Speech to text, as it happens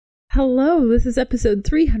Hello, this is episode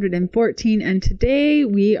 314, and today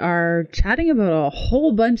we are chatting about a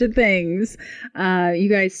whole bunch of things. You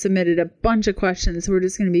guys submitted a bunch of questions, so we're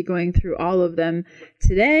just going to be going through all of them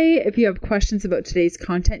today. If you have questions about today's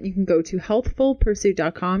content, you can go to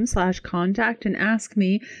healthfulpursuit.com/contact and ask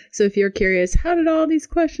me. So if you're curious, how did all these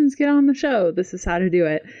questions get on the show? This is how to do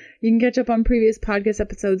it. You can catch up on previous podcast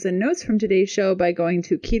episodes and notes from today's show by going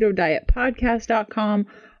to ketodietpodcast.com.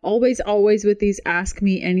 Always with these Ask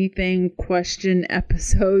Me Anything question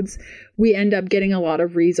episodes, we end up getting a lot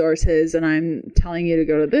of resources, and I'm telling you to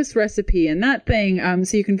go to this recipe and that thing.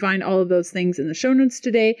 So you can find all of those things in the show notes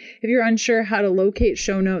today. If you're unsure how to locate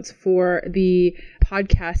show notes for the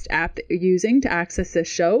podcast app that you're using to access this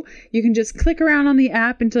show, you can just click around on the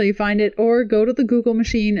app until you find it, or go to the Google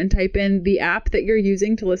machine and type in the app that you're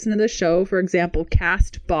using to listen to the show, for example,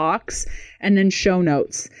 Castbox, and then show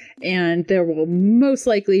notes. And there will most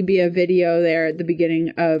likely be a video there at the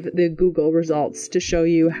beginning of the Google results to show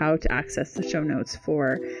you how to access the show notes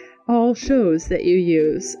for all shows that you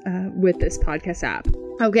use with this podcast app.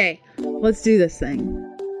 Okay, let's do this thing.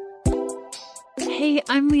 Hey,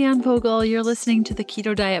 I'm Leanne Vogel. You're listening to the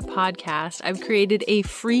Keto Diet Podcast. I've created a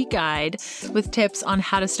free guide with tips on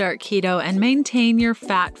how to start keto and maintain your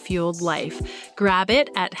fat-fueled life. Grab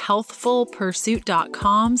it at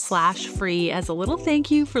healthfulpursuit.com/free as a little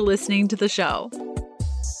thank you for listening to the show.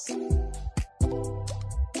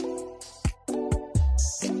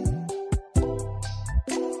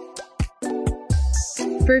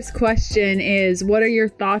 First question is, what are your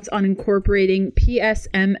thoughts on incorporating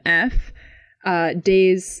PSMF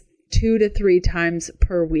days 2 to 3 times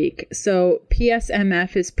per week? So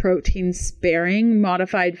PSMF is protein sparing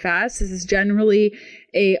modified fast. This is generally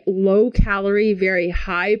a low calorie, very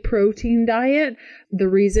high protein diet. The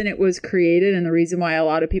reason it was created and the reason why a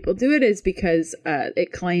lot of people do it is because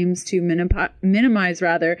it claims to minimize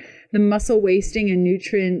the muscle wasting and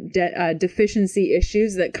nutrient deficiency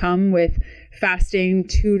issues that come with fasting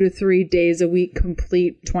 2 to 3 days a week,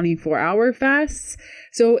 complete 24-hour fasts.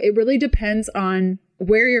 So it really depends on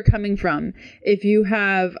where you're coming from. If you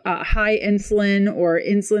have high insulin or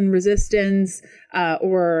insulin resistance,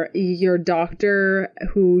 or your doctor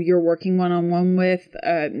who you're working one-on-one with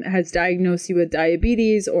has diagnosed you with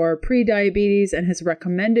diabetes or pre-diabetes and has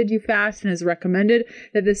recommended you fast and has recommended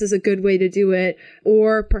that this is a good way to do it,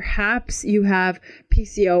 or perhaps you have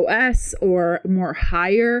PCOS or more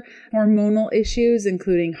higher hormonal issues,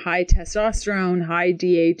 including high testosterone, high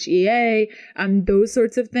DHEA, those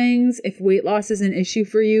sorts of things. If weight loss is an issue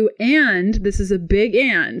for you, and this is a big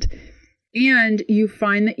and you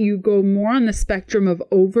find that you go more on the spectrum of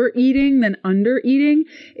overeating than undereating,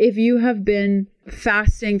 if you have been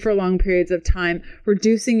fasting for long periods of time,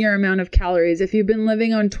 reducing your amount of calories, if you've been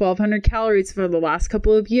living on 1,200 calories for the last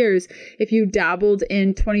couple of years, if you dabbled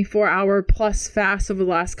in 24-hour plus fasts over the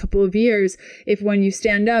last couple of years, if when you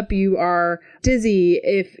stand up you are dizzy,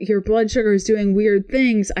 if your blood sugar is doing weird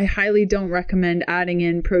things, I highly don't recommend adding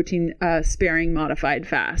in protein sparing modified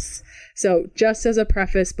fasts. So just as a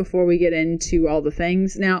preface before we get into all the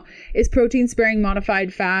things. Now, is protein sparing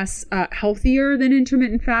modified fasts healthier than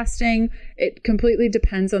intermittent fasting? It completely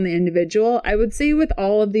depends on the individual. I would say with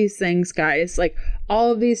all of these things, guys, like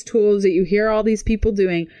all of these tools that you hear all these people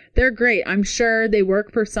doing, they're great. I'm sure they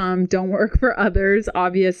work for some, don't work for others,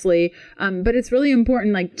 obviously. But it's really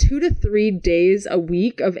important, like 2 to 3 days a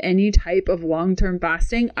week of any type of long-term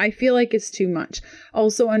fasting, I feel like is too much.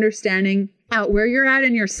 Also understanding out where you're at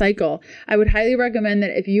in your cycle. I would highly recommend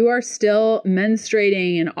that if you are still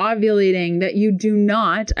menstruating and ovulating, that you do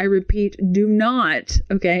not, I repeat, do not,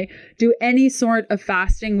 okay, do any sort of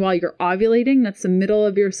fasting while you're ovulating. That's the middle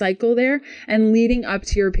of your cycle there, and leading up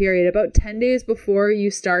to your period. About 10 days before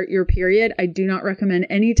you start your period, I do not recommend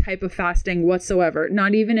any type of fasting whatsoever,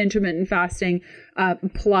 not even intermittent fasting,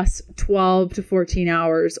 plus 12 to 14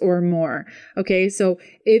 hours or more. Okay, so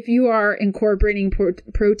if you are incorporating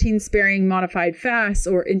protein sparing modified fasts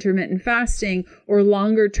or intermittent fasting or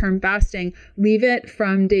longer term fasting, leave it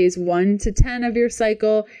from days 1 to 10 of your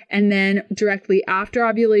cycle and then directly after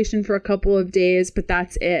ovulation for a couple of days, but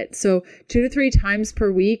that's it. So 2 to 3 times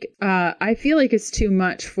per week, I feel like it's too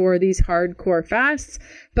much for these hardcore fasts.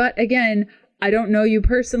 But again, I don't know you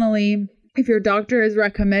personally. If your doctor has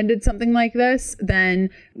recommended something like this, then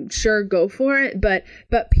sure, go for it. But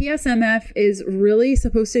PSMF is really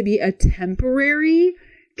supposed to be a temporary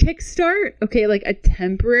kickstart, okay, like a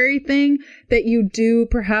temporary thing that you do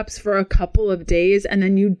perhaps for a couple of days and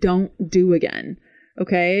then you don't do again.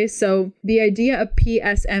 Okay, so the idea of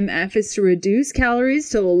PSMF is to reduce calories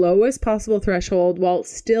to the lowest possible threshold while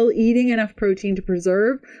still eating enough protein to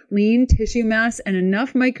preserve lean tissue mass and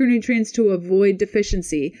enough micronutrients to avoid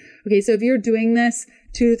deficiency. Okay, so if you're doing this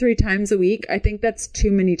 2 to 3 times a week, I think that's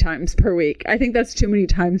too many times per week. I think that's too many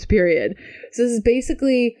times, period. So this is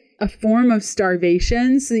basically a form of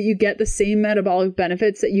starvation so that you get the same metabolic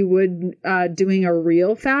benefits that you would doing a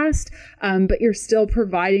real fast, but you're still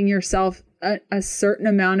providing yourself a certain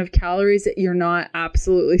amount of calories that you're not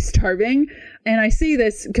absolutely starving. And I say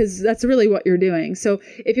this because that's really what you're doing. So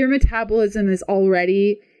if your metabolism is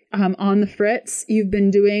already on the fritz, you've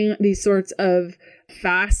been doing these sorts of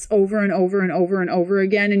fasts over and over and over and over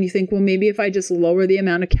again, and you think, well, maybe if I just lower the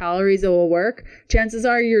amount of calories, it will work. Chances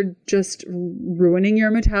are you're just ruining your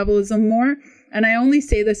metabolism more. And I only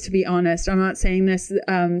say this to be honest. I'm not saying this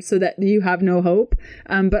so that you have no hope.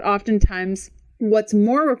 But oftentimes what's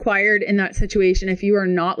more required in that situation, if you are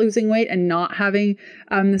not losing weight and not having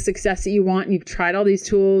the success that you want, and you've tried all these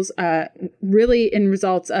tools, really in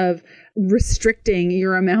results of restricting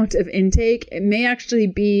your amount of intake, it may actually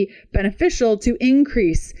be beneficial to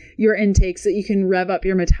increase your intake so that you can rev up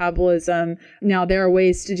your metabolism. Now, there are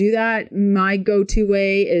ways to do that. My go-to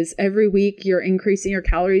way is every week you're increasing your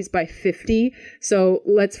calories by 50. So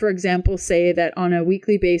let's, for example, say that on a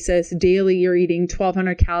weekly basis, daily, you're eating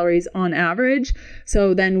 1,200 calories on average.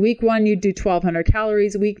 So then week 1, you do 1,200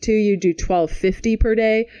 calories. Week 2, you do 1,250 per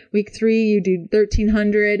day. Week 3, you do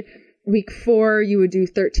 1,300. Week 4, you would do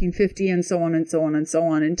 1,350 and so on and so on and so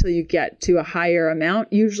on until you get to a higher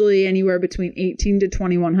amount, usually anywhere between 1,800 to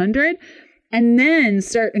 2,100. And then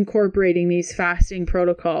start incorporating these fasting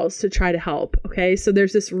protocols to try to help. Okay, so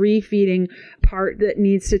there's this refeeding part that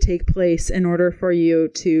needs to take place in order for you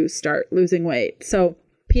to start losing weight. So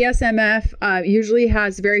PSMF usually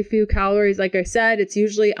has very few calories. Like I said, it's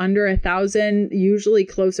usually under 1,000, usually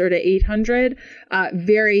closer to 800.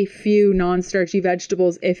 Very few non-starchy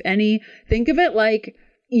vegetables, if any. Think of it like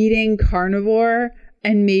eating carnivore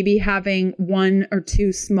and maybe having 1 or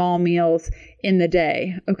 2 small meals in the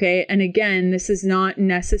day. Okay. And again, this is not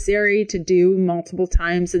necessary to do multiple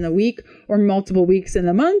times in the week or multiple weeks in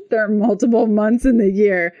the month or multiple months in the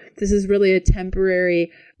year. This is really a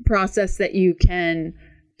temporary process that you can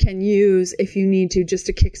use if you need to, just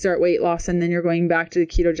to kickstart weight loss, and then you're going back to the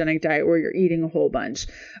ketogenic diet where you're eating a whole bunch.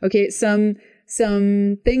 Okay, some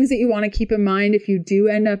things that you want to keep in mind if you do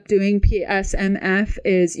end up doing PSMF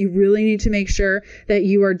is you really need to make sure that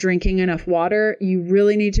you are drinking enough water. You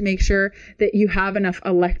really need to make sure that you have enough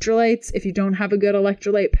electrolytes. If you don't have a good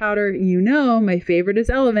electrolyte powder, my favorite is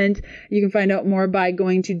Element. You can find out more by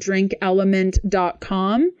going to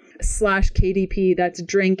drinkelement.com/KDP. That's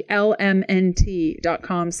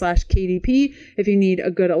drinklmnt.com/KDP. If you need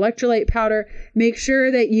a good electrolyte powder, make sure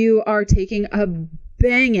that you are taking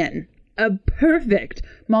a perfect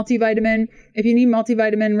multivitamin. If you need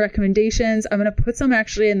multivitamin recommendations, I'm going to put some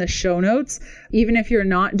actually in the show notes. Even if you're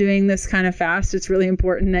not doing this kind of fast, it's really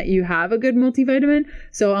important that you have a good multivitamin.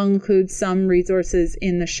 So I'll include some resources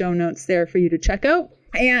in the show notes there for you to check out.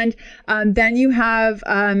 And then you have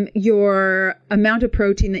your amount of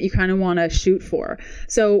protein that you kind of want to shoot for.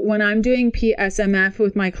 So when I'm doing PSMF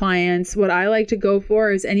with my clients, what I like to go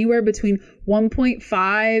for is anywhere between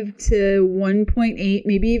 1.5 to 1.8,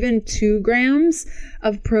 maybe even 2 grams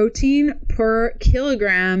of protein per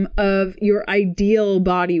kilogram of your ideal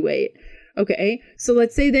body weight. Okay, so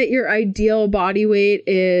let's say that your ideal body weight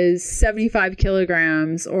is 75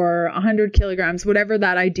 kilograms or 100 kilograms, whatever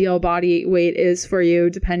that ideal body weight is for you,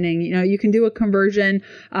 depending, you can do a conversion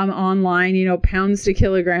online, pounds to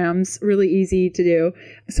kilograms, really easy to do.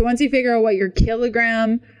 So once you figure out what your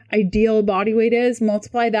kilogram ideal body weight is,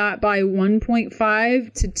 multiply that by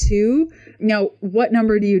 1.5 to 2. Now, what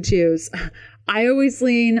number do you choose? I always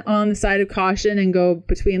lean on the side of caution and go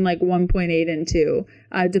between like 1.8 and 2,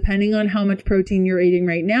 depending on how much protein you're eating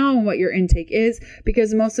right now and what your intake is,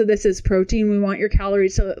 because most of this is protein. We want your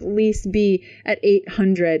calories to at least be at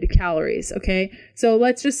 800 calories. Okay. So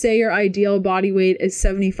let's just say your ideal body weight is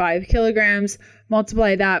 75 kilograms,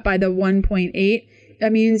 multiply that by the 1.8.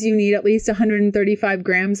 That means you need at least 135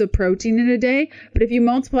 grams of protein in a day. But if you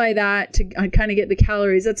multiply that to kind of get the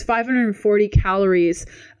calories, that's 540 calories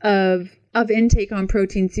of intake on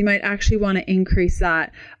protein. So you might actually want to increase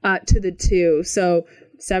that to the 2. So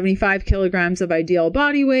 75 kilograms of ideal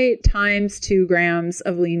body weight times 2 grams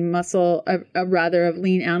of lean muscle, of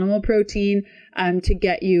lean animal protein to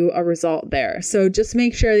get you a result there. So just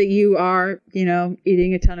make sure that you are,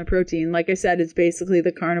 eating a ton of protein. Like I said, it's basically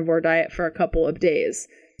the carnivore diet for a couple of days.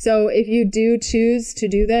 So if you do choose to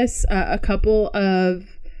do this, a couple of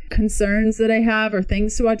concerns that I have or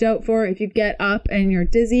things to watch out for. If you get up and you're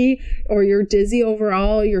dizzy, or you're dizzy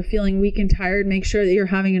overall, you're feeling weak and tired, make sure that you're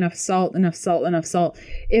having enough salt.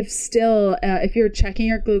 If you're checking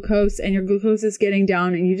your glucose and your glucose is getting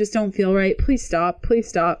down and you just don't feel right, please stop.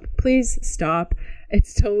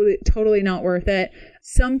 It's totally not worth it.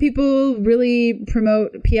 Some people really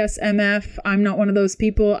promote PSMF. I'm not one of those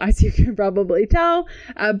people, as you can probably tell,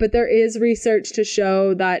 but there is research to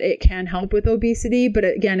show that it can help with obesity. But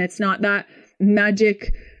again, it's not that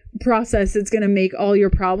magic process that's going to make all your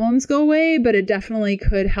problems go away, but it definitely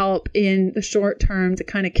could help in the short term to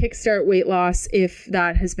kind of kickstart weight loss if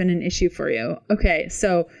that has been an issue for you. Okay,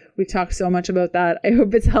 so we've talked so much about that. I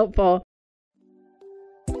hope it's helpful.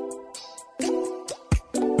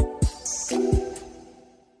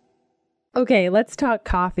 Okay, let's talk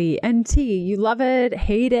coffee and tea. You love it,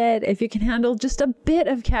 hate it. If you can handle just a bit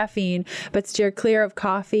of caffeine, but steer clear of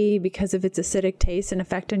coffee because of its acidic taste and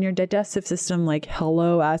effect on your digestive system, like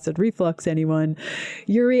hello, acid reflux, anyone,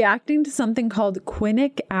 you're reacting to something called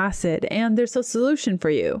quinic acid, and there's a solution for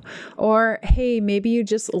you. Or, hey, maybe you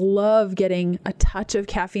just love getting a touch of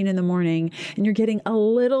caffeine in the morning and you're getting a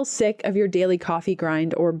little sick of your daily coffee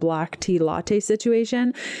grind or black tea latte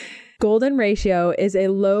situation. Golden Ratio is a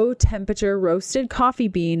low temperature roasted coffee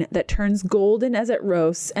bean that turns golden as it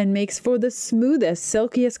roasts and makes for the smoothest,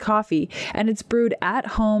 silkiest coffee. And it's brewed at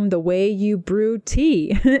home the way you brew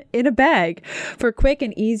tea in a bag. For quick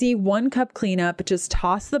and easy 1 cup cleanup, just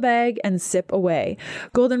toss the bag and sip away.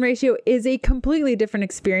 Golden Ratio is a completely different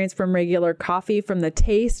experience from regular coffee, from the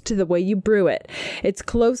taste to the way you brew it. It's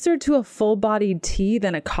closer to a full-bodied tea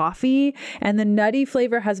than a coffee, and the nutty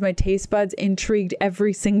flavor has my taste buds intrigued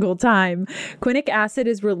every single time. Quinic acid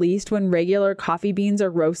is released when regular coffee beans are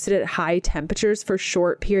roasted at high temperatures for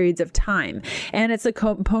short periods of time. And it's a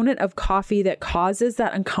component of coffee that causes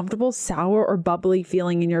that uncomfortable sour or bubbly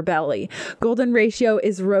feeling in your belly. Golden Ratio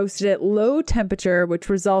is roasted at low temperature, which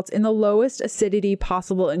results in the lowest acidity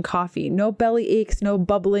possible in coffee. No belly aches, no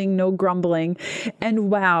bubbling, no grumbling. And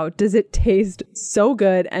wow, does it taste so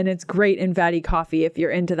good. And it's great in fatty coffee if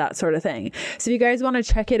you're into that sort of thing. So if you guys want to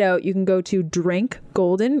check it out, you can go to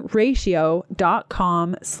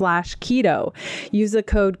drinkgoldenratio.com/keto. Use the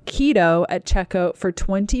code keto at checkout for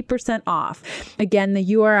 20% off. Again, the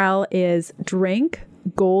URL is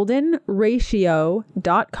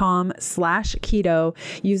drinkgoldenratio.com/keto.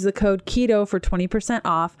 Use the code keto for 20%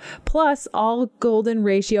 off. Plus, all Golden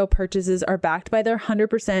Ratio purchases are backed by their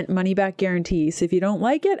 100% money back guarantee. So if you don't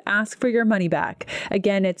like it, ask for your money back.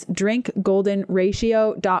 Again, it's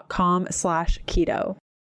drinkgoldenratio.com/keto.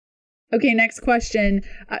 Okay, next question.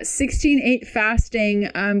 16/8 fasting,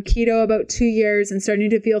 keto about 2 years and starting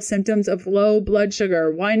to feel symptoms of low blood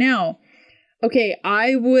sugar. Why now? Okay,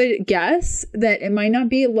 I would guess that it might not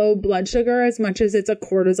be low blood sugar as much as it's a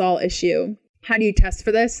cortisol issue. How do you test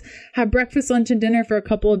for this? Have breakfast, lunch, and dinner for a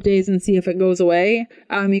couple of days and see if it goes away.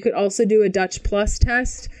 You could also do a Dutch Plus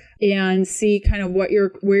test and see kind of where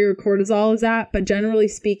your cortisol is at. But generally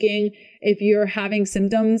speaking, if you're having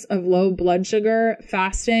symptoms of low blood sugar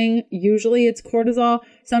fasting, usually it's cortisol.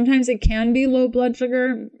 Sometimes it can be low blood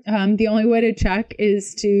sugar. The only way to check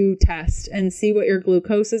is to test and see what your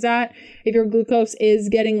glucose is at. If your glucose is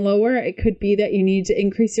getting lower, it could be that you need to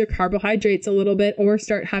increase your carbohydrates a little bit or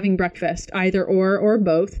start having breakfast, either or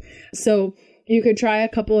both. So you could try a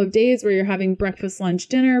couple of days where you're having breakfast, lunch,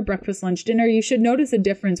 dinner. You should notice a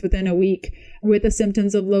difference within a week with the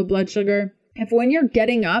symptoms of low blood sugar. If when you're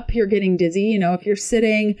getting up, you're getting dizzy, if you're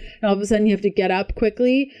sitting and all of a sudden you have to get up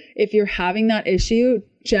quickly, if you're having that issue,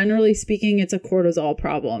 generally speaking, it's a cortisol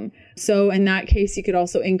problem. So in that case, you could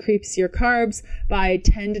also increase your carbs by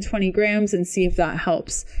 10 to 20 grams and see if that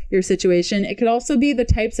helps your situation. It could also be the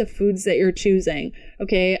types of foods that you're choosing.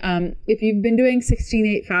 Okay. If you've been doing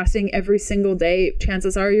 16/8 fasting every single day,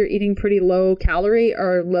 chances are you're eating pretty low calorie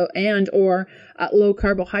or low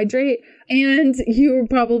carbohydrate, and you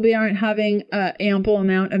probably aren't having an ample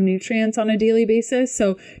amount of nutrients on a daily basis.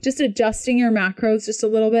 So just adjusting your macros just a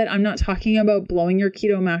little bit. I'm not talking about blowing your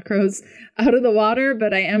keto macros out of the water,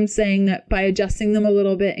 but I am saying that by adjusting them a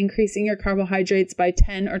little bit, increasing your carbohydrates by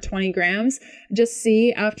 10 or 20 grams, just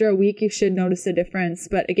see after a week, you should notice a difference.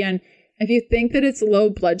 But again, if you think that it's low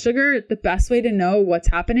blood sugar, the best way to know what's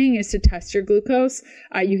happening is to test your glucose.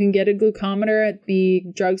 You can get a glucometer at the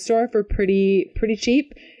drugstore for pretty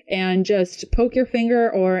cheap, and just poke your finger,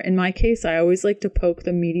 or in my case, I always like to poke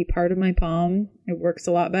the meaty part of my palm. It works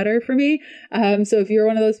a lot better for me. So if you're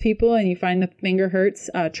one of those people and you find the finger hurts,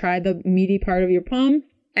 try the meaty part of your palm.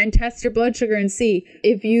 and test your blood sugar and see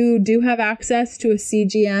if you do have access to a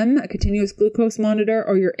CGM, a continuous glucose monitor,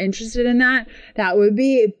 or you're interested in that. That would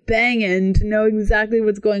be banging to know exactly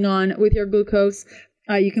what's going on with your glucose.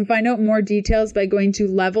 You can find out more details by going to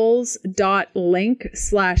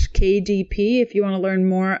levels.link/KDP if you want to learn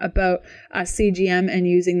more about CGM and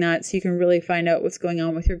using that, so you can really find out what's going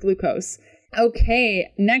on with your glucose.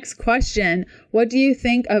 Okay, next question. What do you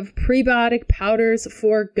think of prebiotic powders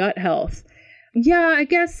for gut health? Yeah, I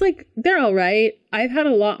guess they're all right. I've had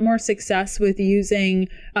a lot more success with using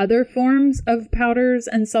other forms of powders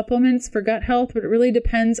and supplements for gut health, but it really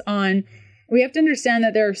depends on, we have to understand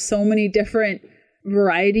that there are so many different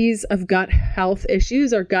varieties of gut health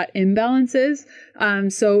issues or gut imbalances.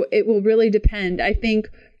 So it will really depend. I think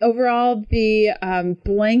overall the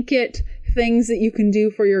blanket things that you can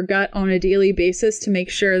do for your gut on a daily basis to make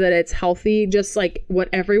sure that it's healthy, just like what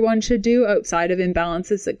everyone should do outside of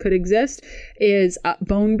imbalances that could exist, is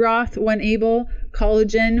bone broth when able,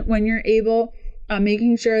 collagen when you're able,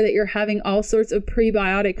 making sure that you're having all sorts of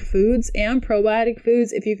prebiotic foods and probiotic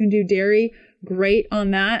foods. If you can do dairy, great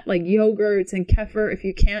on that, like yogurts and kefir. If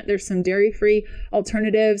you can't, there's some dairy-free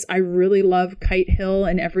alternatives. I really love Kite Hill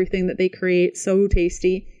and everything that they create. So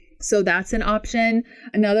tasty. So that's an option.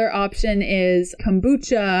 Another option is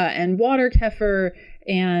kombucha and water kefir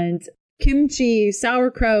and kimchi,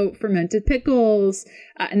 sauerkraut, fermented pickles.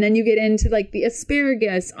 And then you get into the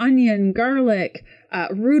asparagus, onion, garlic,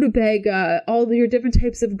 rutabaga, all your different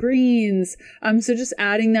types of greens. So just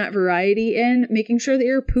adding that variety in, making sure that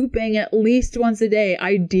you're pooping at least once a day.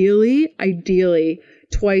 Ideally,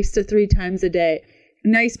 twice to 3 times a day.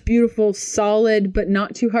 Nice, beautiful, solid, but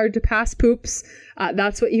not too hard to pass poops.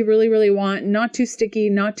 That's what you really, really want. Not too sticky,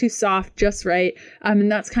 not too soft, just right.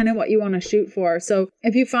 And that's kind of what you want to shoot for. So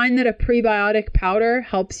if you find that a prebiotic powder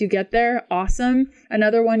helps you get there, awesome.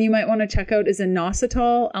 Another one you might want to check out is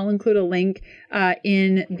inositol. I'll include a link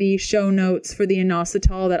in the show notes for the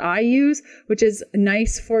inositol that I use, which is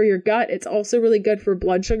nice for your gut. It's also really good for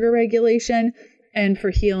blood sugar regulation and for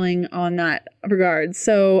healing on that regard.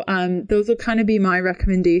 So those will kind of be my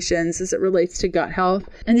recommendations as it relates to gut health.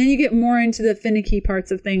 And then you get more into the finicky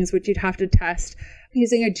parts of things, which you'd have to test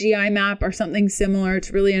using a GI map or something similar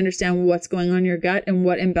to really understand what's going on in your gut and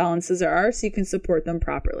what imbalances there are so you can support them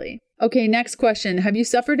properly. Okay, next question. Have you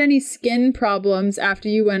suffered any skin problems after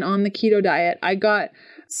you went on the keto diet? I got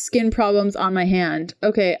skin problems on my hand.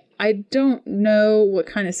 Okay, I don't know what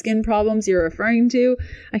kind of skin problems you're referring to.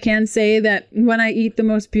 I can say that when I eat the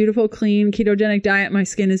most beautiful, clean, ketogenic diet, my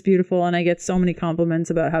skin is beautiful and I get so many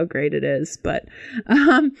compliments about how great it is. But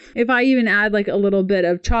if I even add a little bit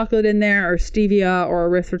of chocolate in there or stevia or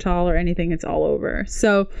erythritol or anything, it's all over.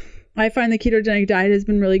 So I find the ketogenic diet has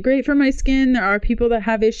been really great for my skin. There are people that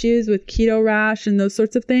have issues with keto rash and those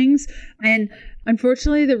sorts of things. And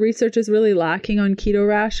unfortunately, the research is really lacking on keto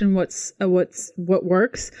rash and what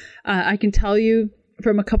works. I can tell you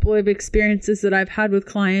from a couple of experiences that I've had with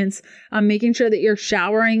clients, making sure that you're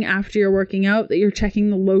showering after you're working out, that you're checking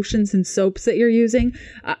the lotions and soaps that you're using.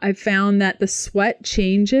 I've found that the sweat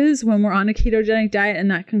changes when we're on a ketogenic diet, and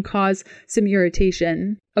that can cause some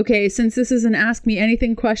irritation. Okay, since this is an Ask Me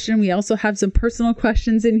Anything question, we also have some personal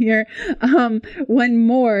questions in here. When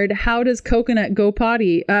moored, how does coconut go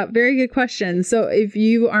potty? Very good question. So if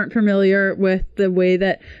you aren't familiar with the way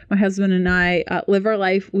that my husband and I live our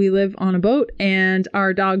life, we live on a boat, and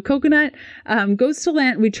our dog Coconut goes to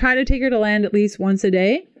land. We try to take her to land at least once a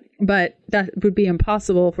day, but that would be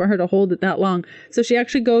impossible for her to hold it that long. So she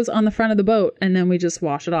actually goes on the front of the boat, and then we just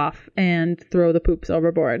wash it off and throw the poops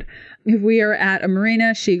overboard. If we are at a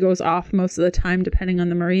marina, she goes off most of the time, depending on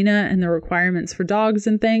the marina and the requirements for dogs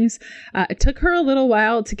and things. It took her a little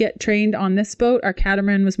while to get trained on this boat. Our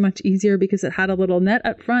catamaran was much easier because it had a little net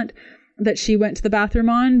up front that she went to the bathroom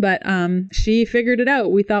on, but she figured it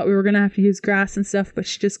out. We thought we were going to have to use grass and stuff, but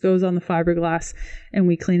she just goes on the fiberglass and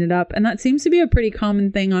we clean it up. And that seems to be a pretty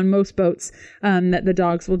common thing on most boats, that the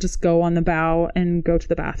dogs will just go on the bow and go to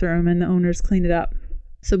the bathroom and the owners clean it up.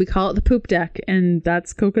 So we call it the poop deck, and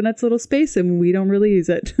that's Coconut's little space, and we don't really use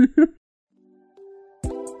it.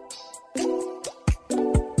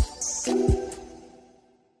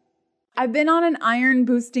 I've been on an iron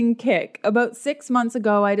boosting kick. About 6 months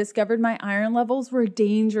ago, I discovered my iron levels were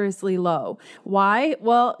dangerously low. Why?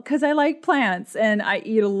 Well, because I like plants and I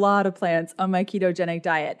eat a lot of plants on my ketogenic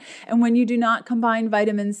diet. And when you do not combine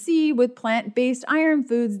vitamin C with plant-based iron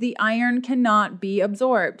foods, the iron cannot be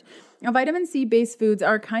absorbed. Now, vitamin C based foods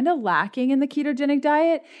are kind of lacking in the ketogenic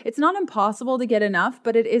diet. It's not impossible to get enough,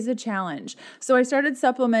 but it is a challenge. So I started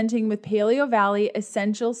supplementing with Paleo Valley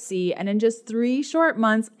Essential C, and in just 3 short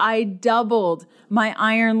months, I doubled my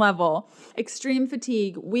iron level. Extreme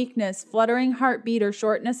fatigue, weakness, fluttering heartbeat or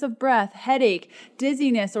shortness of breath, headache,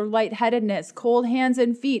 dizziness or lightheadedness, cold hands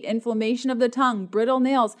and feet, inflammation of the tongue, brittle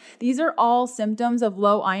nails. These are all symptoms of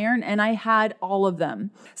low iron, and I had all of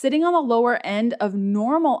them. Sitting on the lower end of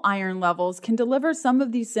normal iron levels can deliver some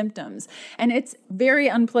of these symptoms, and it's very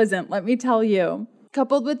unpleasant, let me tell you.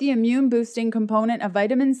 Coupled with the immune boosting component of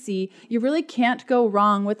vitamin C, you really can't go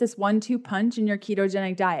wrong with this 1-2 punch in your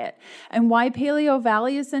ketogenic diet. And why Paleo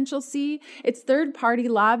Valley Essential C? It's third-party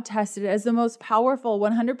lab tested as the most powerful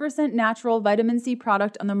 100% natural vitamin C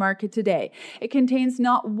product on the market today. It contains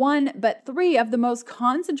not 1, but 3 of the most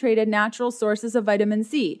concentrated natural sources of vitamin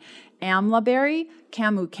C: amla berry,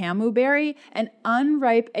 camu berry, and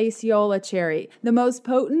unripe aceola cherry, the most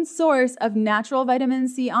potent source of natural vitamin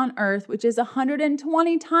C on earth, which is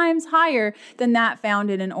 120 times higher than that found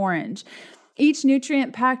in an orange. Each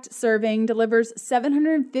nutrient-packed serving delivers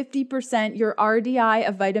 750% your RDI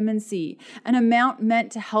of vitamin C, an amount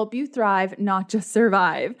meant to help you thrive, not just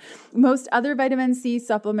survive. Most other vitamin C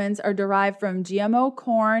supplements are derived from GMO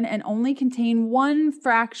corn and only contain 1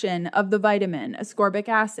 fraction of the vitamin, ascorbic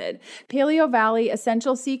acid. Paleo Valley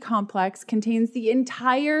Essential C Complex contains the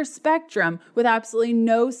entire spectrum with absolutely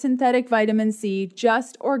no synthetic vitamin C,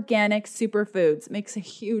 just organic superfoods. Makes a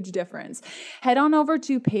huge difference. Head on over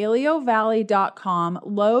to paleovalley.com,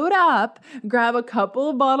 load up, grab a couple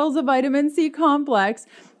of bottles of vitamin C complex,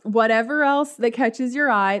 whatever else that catches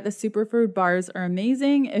your eye. The superfood bars are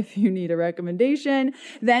amazing if you need a recommendation.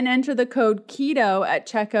 Then enter the code KETO at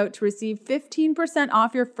checkout to receive 15%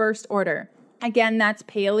 off your first order. Again, that's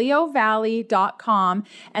paleovalley.com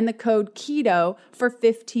and the code KETO for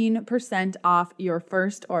 15% off your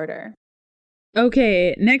first order.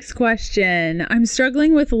 Okay, next question. I'm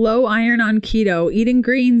struggling with low iron on keto, eating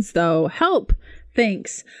greens though. Help.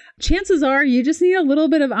 Thanks. Chances are you just need a little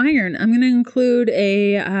bit of iron. I'm going to include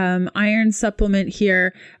a iron supplement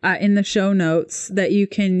here in the show notes that you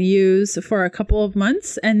can use for a couple of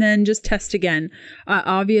months and then just test again.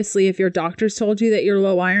 Obviously, if your doctor's told you that you're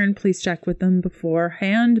low iron, please check with them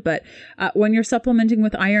beforehand. But when you're supplementing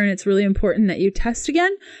with iron, it's really important that you test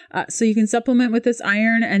again. So you can supplement with this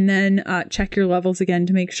iron and then check your levels again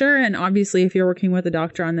to make sure. And obviously, if you're working with a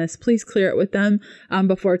doctor on this, please clear it with them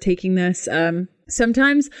before taking this.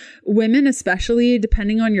 Sometimes women, especially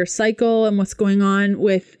depending on your cycle and what's going on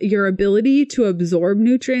with your ability to absorb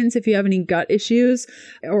nutrients, if you have any gut issues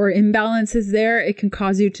or imbalances there, it can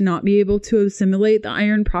cause you to not be able to assimilate the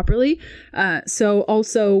iron properly. So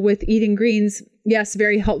also with eating greens, yes,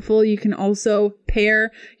 very helpful. You can also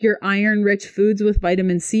pair your iron-rich foods with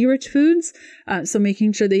vitamin C-rich foods. So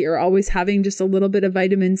making sure that you're always having just a little bit of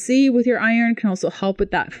vitamin C with your iron can also help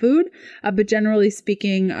with that food. But generally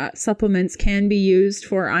speaking, supplements can be used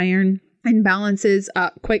for iron imbalances,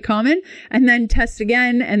 quite common, and then test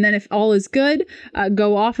again. And then if all is good,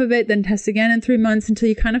 go off of it, then test again in 3 months until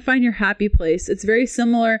you kind of find your happy place. It's very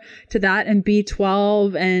similar to that in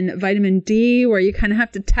B12 and vitamin D, where you kind of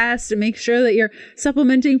have to test and make sure that you're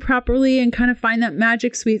supplementing properly and kind of find that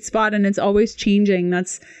magic sweet spot. And it's always changing.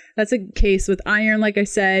 That's a case with iron. Like I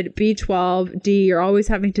said, B12, D, you're always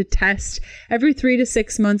having to test every 3 to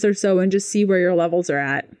 6 months or so and just see where your levels are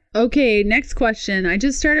at. Okay, next question. I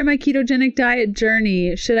just started my ketogenic diet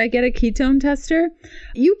journey. Should I get a ketone tester?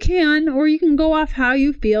 You can, or you can go off how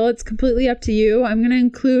you feel. It's completely up to you. I'm going to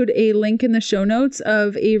include a link in the show notes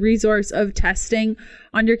of a resource of testing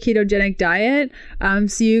on your ketogenic diet,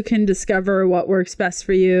 so you can discover what works best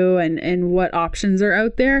for you and what options are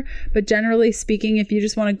out there. But generally speaking, if you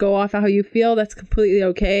just want to go off how you feel, that's completely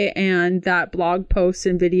okay. And that blog post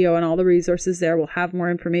and video and all the resources there will have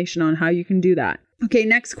more information on how you can do that. Okay,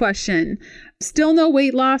 next question. Still no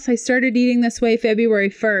weight loss. I started eating this way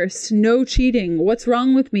February 1st. No cheating. What's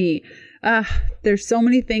wrong with me? There's so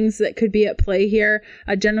many things that could be at play here.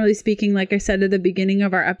 Generally speaking, like I said at the beginning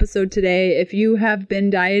of our episode today, if you have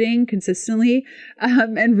been dieting consistently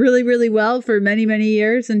and really, really well for many, many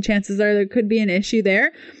years, and chances are there could be an issue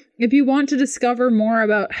there. If you want to discover more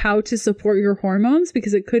about how to support your hormones,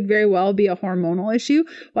 because it could very well be a hormonal issue,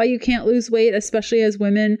 why you can't lose weight, especially as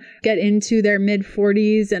women get into their mid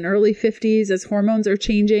 40s and early 50s as hormones are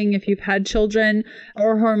changing. If you've had children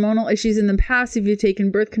or hormonal issues in the past, if you've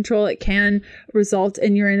taken birth control, it can result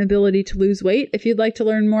in your inability to lose weight. If you'd like to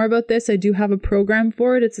learn more about this, I do have a program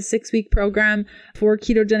for it. It's a 6-week program for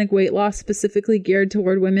ketogenic weight loss, specifically geared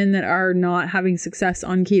toward women that are not having success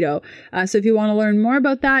on keto. So if you want to learn more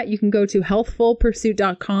about that, you can go to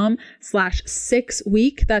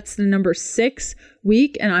healthfulpursuit.com/6week. That's the number 6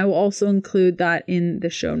 week. And I will also include that in the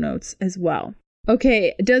show notes as well.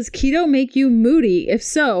 Okay, does keto make you moody? If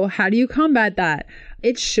so, how do you combat that?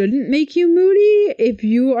 It shouldn't make you moody. If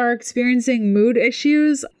you are experiencing mood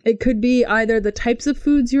issues, it could be either the types of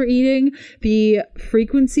foods you're eating, the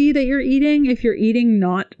frequency that you're eating. If you're eating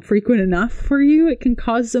not frequent enough for you, it can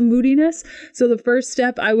cause some moodiness. So the first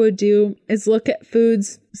step I would do is look at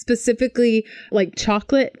foods. Specifically, like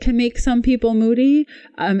chocolate can make some people moody.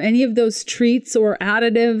 Any of those treats or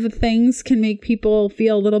additive things can make people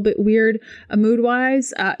feel a little bit weird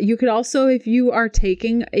mood-wise. You could also, if you are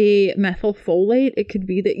taking a methylfolate, it could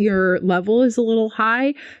be that your level is a little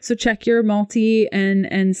high. So check your multi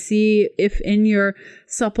and see if in your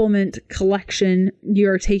supplement collection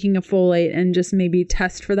you're taking a folate, and just maybe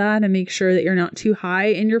test for that and make sure that you're not too high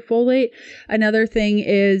in your folate. Another thing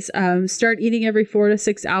is start eating every 4 to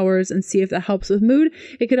 6 hours and see if that helps with mood.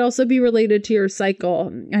 It could also be related to your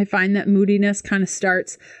cycle. I find that moodiness kind of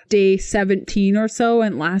starts day 17 or so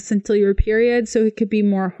and lasts until your period. So it could be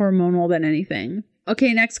more hormonal than anything.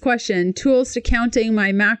 Okay, next question. Tools to counting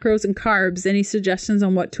my macros and carbs. Any suggestions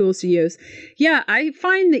on what tools to use? Yeah, I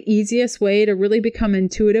find the easiest way to really become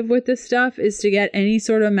intuitive with this stuff is to get any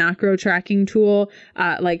sort of macro tracking tool,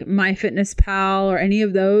 like MyFitnessPal or any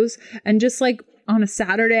of those, and just like on a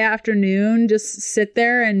Saturday afternoon, just sit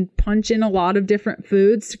there and punch in a lot of different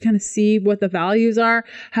foods to kind of see what the values are,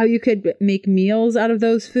 how you could make meals out of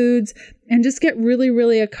those foods, and just get really,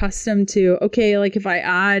 really accustomed to, okay, like if I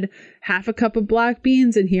add half a cup of black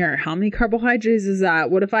beans in here, how many carbohydrates is that?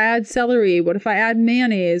 What if I add celery? What if I add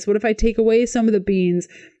mayonnaise? What if I take away some of the beans?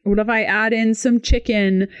 What if I add in some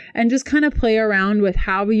chicken? And just kind of play around with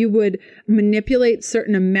how you would manipulate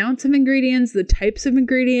certain amounts of ingredients, the types of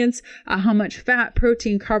ingredients, how much fat,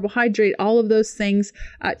 protein, carbohydrate, all of those things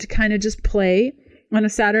to kind of just play on a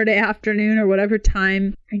Saturday afternoon or whatever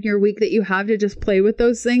time in your week that you have to just play with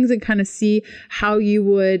those things and kind of see how you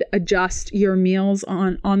would adjust your meals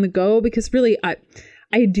on the go. Because really,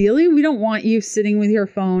 ideally, we don't want you sitting with your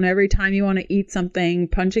phone every time you want to eat something,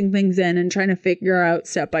 punching things in and trying to figure out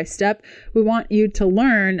step by step. We want you to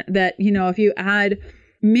learn that, if you add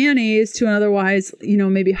mayonnaise to an otherwise,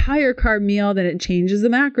 maybe higher carb meal, then it changes the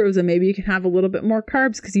macros, and maybe you can have a little bit more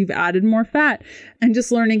carbs because you've added more fat, and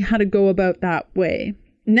just learning how to go about that way.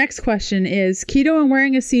 Next question is, keto and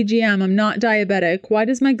wearing a CGM. I'm not diabetic. Why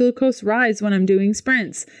does my glucose rise when I'm doing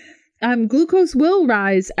sprints? Glucose will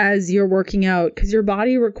rise as you're working out because your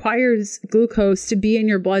body requires glucose to be in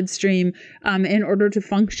your bloodstream in order to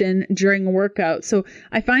function during a workout. So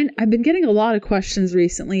I find I've been getting a lot of questions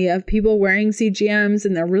recently of people wearing CGMs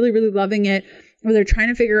and they're really, really loving it, or they're trying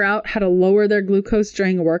to figure out how to lower their glucose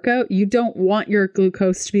during a workout. You don't want your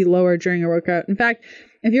glucose to be lower during a workout. In fact,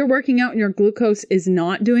 if you're working out and your glucose is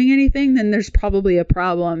not doing anything, then there's probably a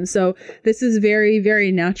problem. So this is very,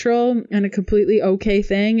 very natural and a completely okay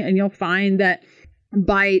thing. And you'll find that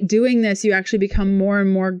by doing this, you actually become more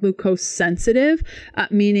and more glucose sensitive,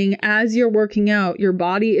 meaning as you're working out, your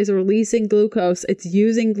body is releasing glucose, it's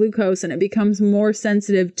using glucose, and it becomes more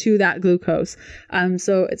sensitive to that glucose.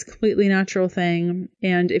 So it's a completely natural thing.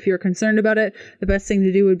 And if you're concerned about it, the best thing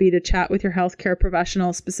to do would be to chat with your healthcare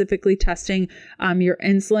professional, specifically testing your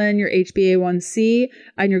insulin, your HbA1c,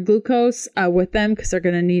 and your glucose with them, because they're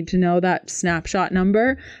going to need to know that snapshot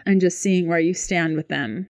number, and just seeing where you stand with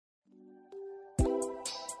them.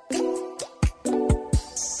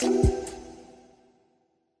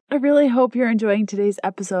 I really hope you're enjoying today's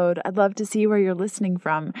episode. I'd love to see where you're listening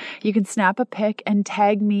from. You can snap a pic and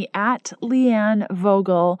tag me at Leanne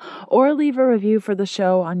Vogel, or leave a review for the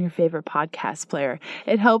show on your favorite podcast player.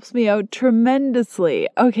 It helps me out tremendously.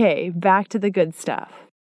 Okay, back to the good stuff.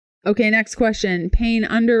 Okay, next question. Pain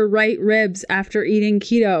under right ribs after eating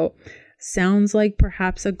keto. Sounds like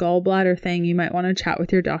perhaps a gallbladder thing. You might want to chat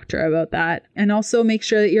with your doctor about that. And also make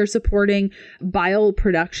sure that you're supporting bile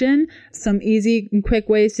production. Some easy and quick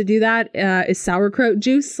ways to do that is sauerkraut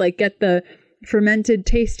juice. Like get the fermented,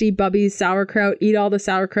 tasty Bubby's sauerkraut. Eat all the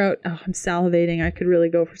sauerkraut. Oh, I'm salivating. I could really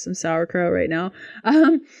go for some sauerkraut right now.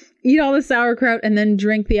 Eat all the sauerkraut and then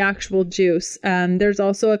drink the actual juice. There's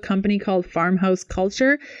also a company called Farmhouse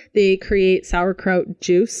Culture. They create sauerkraut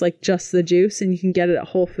juice, like just the juice, and you can get it at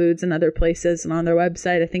Whole Foods and other places and on their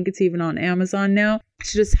website. I think it's even on Amazon now.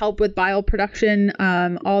 To just help with bile production,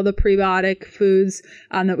 all the prebiotic foods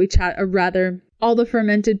that we chat, or rather, all the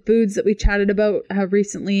fermented foods that we chatted about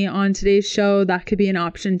recently on today's show, that could be an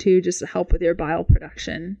option too, just to help with your bile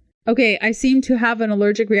production. Okay, I seem to have an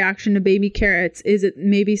allergic reaction to baby carrots. Is it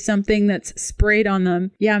maybe something that's sprayed on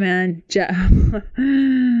them? Yeah, man.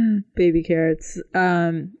 Baby carrots.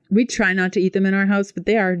 We try not to eat them in our house, but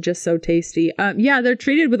they are just so tasty. Yeah, they're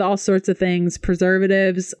treated with all sorts of things,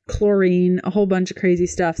 preservatives, chlorine, a whole bunch of crazy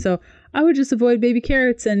stuff. So I would just avoid baby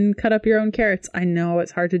carrots and cut up your own carrots. I know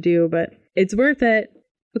it's hard to do, but it's worth it.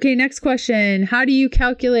 Okay, next question. How do you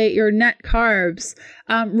calculate your net carbs?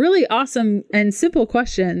 Really awesome and simple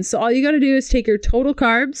question. So all you got to do is take your total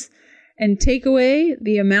carbs and take away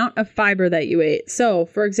the amount of fiber that you ate. So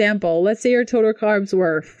for example, let's say your total carbs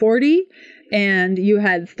were 40 and you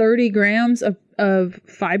had 30 grams of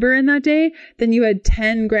fiber in that day, then you had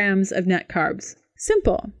 10 grams of net carbs.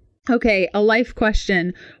 Simple. Okay, a life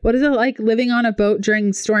question. What is it like living on a boat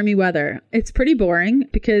during stormy weather? It's pretty boring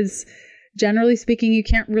because generally speaking, you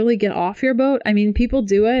can't really get off your boat. I mean, people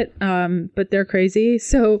do it, but they're crazy.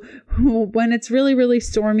 So when it's really, really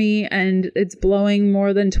stormy and it's blowing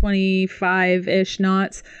more than 25-ish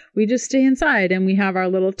knots, we just stay inside and we have our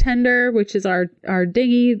little tender, which is our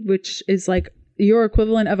dinghy, which is like your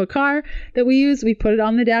equivalent of a car that we use. We put it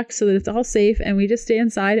on the deck so that it's all safe and we just stay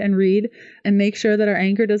inside and read and make sure that our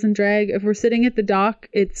anchor doesn't drag. If we're sitting at the dock,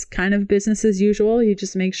 it's kind of business as usual. You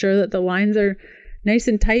just make sure that the lines are nice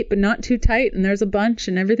and tight, but not too tight. And there's a bunch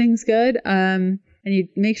and everything's good. And you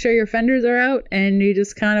make sure your fenders are out and you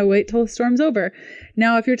just kind of wait till the storm's over.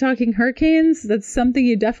 Now, if you're talking hurricanes, that's something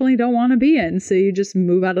you definitely don't want to be in. So you just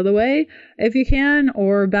move out of the way if you can,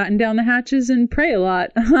 or batten down the hatches and pray a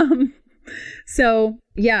lot. So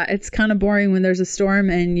yeah, it's kind of boring when there's a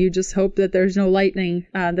storm and you just hope that there's no lightning.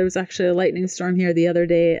 There was actually a lightning storm here the other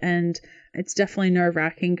day, and it's definitely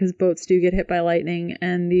nerve-wracking because boats do get hit by lightning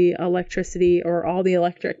and the electricity or all the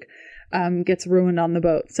electric gets ruined on the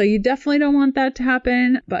boat. So you definitely don't want that to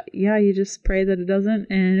happen. But yeah, you just pray that it doesn't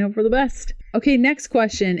and hope for the best. Okay, next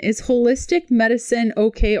question. Is holistic medicine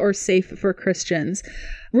okay or safe for Christians?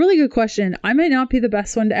 Really good question. I might not be the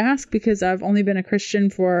best one to ask because I've only been a Christian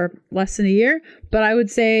for less than a year, but I would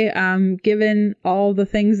say, given all the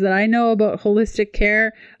things that I know about holistic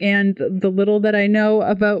care and the little that I know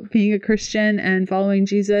about being a Christian and following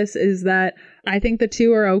Jesus, is that I think the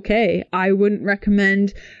two are okay. I wouldn't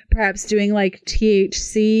recommend perhaps doing like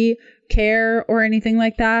THC care or anything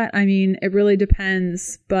like that. I mean, it really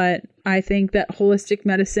depends, but I think that holistic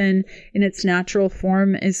medicine in its natural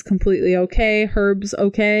form is completely okay. Herbs,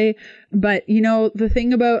 okay. But you know, the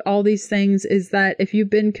thing about all these things is that if you've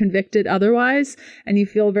been convicted otherwise and you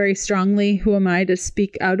feel very strongly, who am I to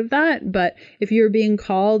speak out of that? But if you're being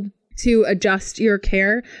called to adjust your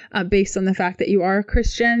care based on the fact that you are a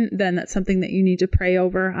Christian, then that's something that you need to pray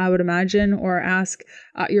over, I would imagine, or ask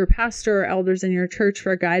your pastor or elders in your church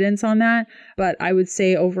for guidance on that. But I would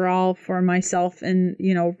say overall for myself and,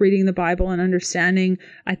 you know, reading the Bible and understanding,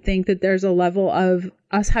 I think that there's a level of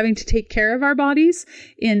us having to take care of our bodies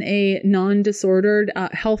in a non-disordered,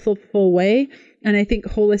 healthful way. And I think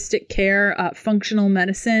holistic care, functional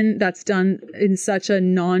medicine that's done in such a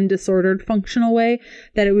non-disordered functional way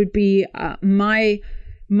that it would be my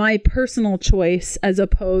personal choice as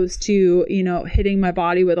opposed to, you know, hitting my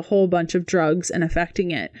body with a whole bunch of drugs and affecting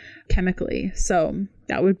it chemically. So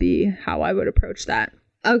that would be how I would approach that.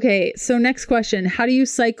 Okay, so next question. How do you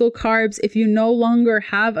cycle carbs if you no longer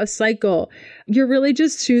have a cycle? You're really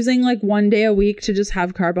just choosing like one day a week to just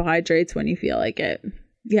have carbohydrates when you feel like it.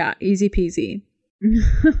 Yeah, easy peasy.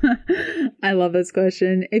 I love this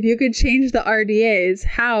question. If you could change the RDAs,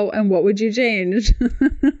 how and what would you change?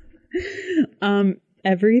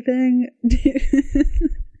 Everything.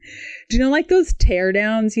 Do you know, like those tear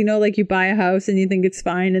downs, you know, like you buy a house and you think it's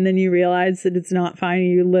fine and then you realize that it's not fine.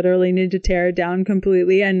 You literally need to tear it down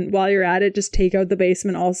completely. And while you're at it, just take out the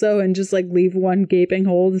basement also and just like leave one gaping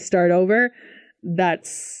hole to start over.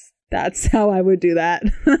 That's how I would do that.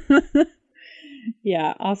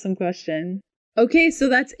 Yeah. Awesome question. Okay, so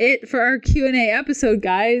that's it for our Q&A episode,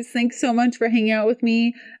 guys. Thanks so much for hanging out with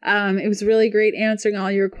me. It was really great answering all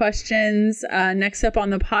your questions. Next up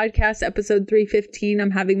on the podcast, episode 315, I'm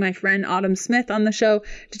having my friend Autumn Smith on the show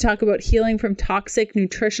to talk about healing from toxic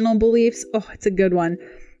nutritional beliefs. Oh, it's a good one.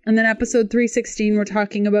 And then episode 316, we're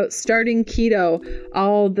talking about starting keto,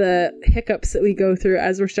 all the hiccups that we go through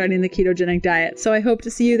as we're starting the ketogenic diet. So I hope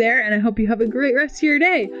to see you there, and I hope you have a great rest of your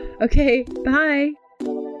day. Okay, bye.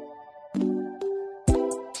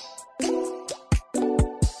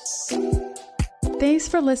 Thanks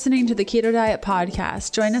for listening to the Keto Diet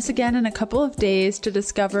Podcast. Join us again in a couple of days to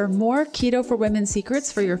discover more Keto for Women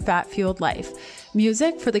secrets for your fat-fueled life.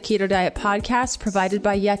 Music for the Keto Diet Podcast provided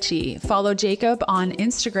by Yechi. Follow Jacob on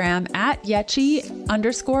Instagram at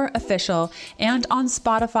Yechi_official and on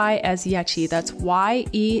Spotify as Yechi. That's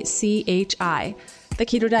YECHI. The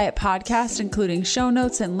Keto Diet Podcast, including show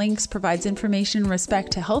notes and links, provides information in respect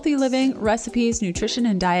to healthy living, recipes, nutrition,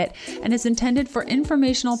 and diet, and is intended for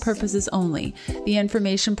informational purposes only. The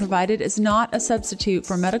information provided is not a substitute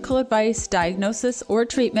for medical advice, diagnosis, or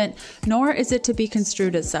treatment, nor is it to be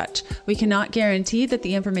construed as such. We cannot guarantee that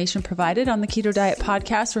the information provided on the Keto Diet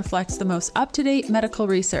Podcast reflects the most up-to-date medical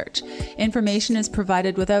research. Information is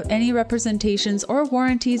provided without any representations or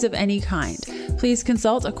warranties of any kind. Please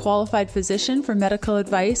consult a qualified physician for medical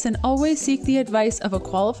advice and always seek the advice of a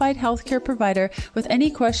qualified healthcare provider with any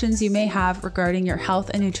questions you may have regarding your health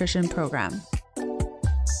and nutrition program.